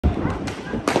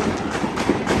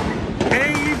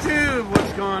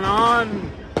what's going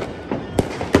on?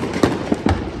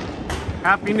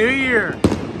 Happy New Year.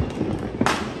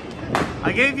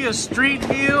 I gave you a street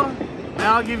view.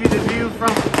 Now I'll give you the view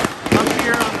from up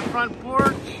here on the front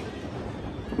porch.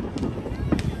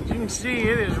 As you can see,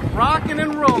 it is rocking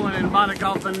and rolling in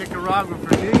Matagalpa, Nicaragua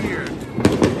for New Year's.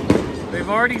 They've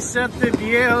already set the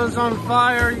viejos on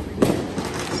fire.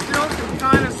 Still can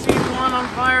kind of see one on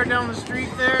fire down the street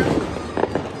there.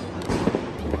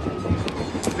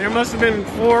 There must have been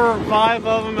 4 or 5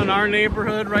 of them in our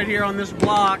neighborhood right here on this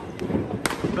block.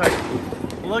 But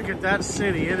look at that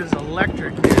city. It is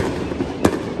electric here.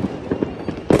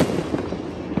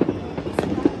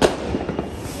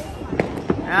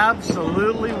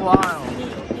 Absolutely wild.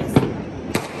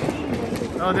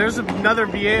 Oh, there's another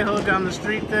viejo down the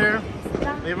street there.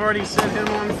 They've already set him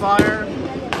on fire.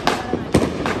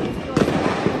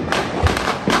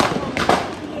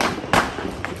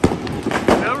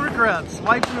 No regrets.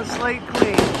 Wiping the slate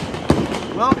clean.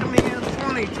 Welcoming in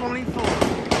 2024.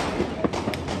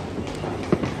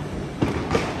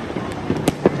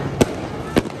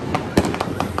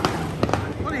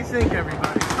 What do you think,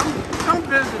 everybody? Come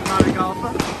visit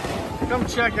Matagalpa. Come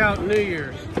check out New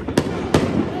Year's.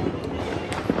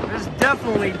 It's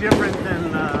definitely different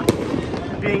than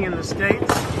being in the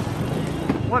States.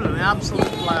 What an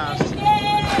absolute blast.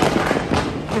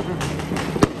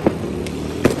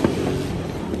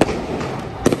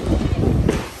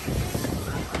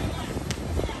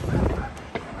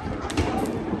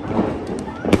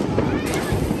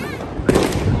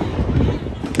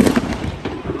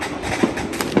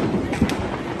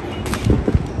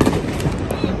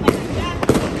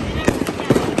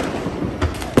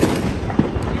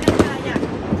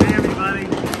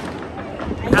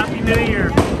 Happy New Year.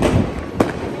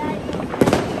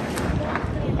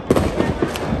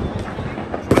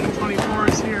 2024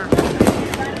 is here.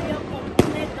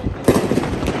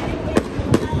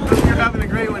 Hope you're having a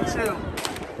great one too.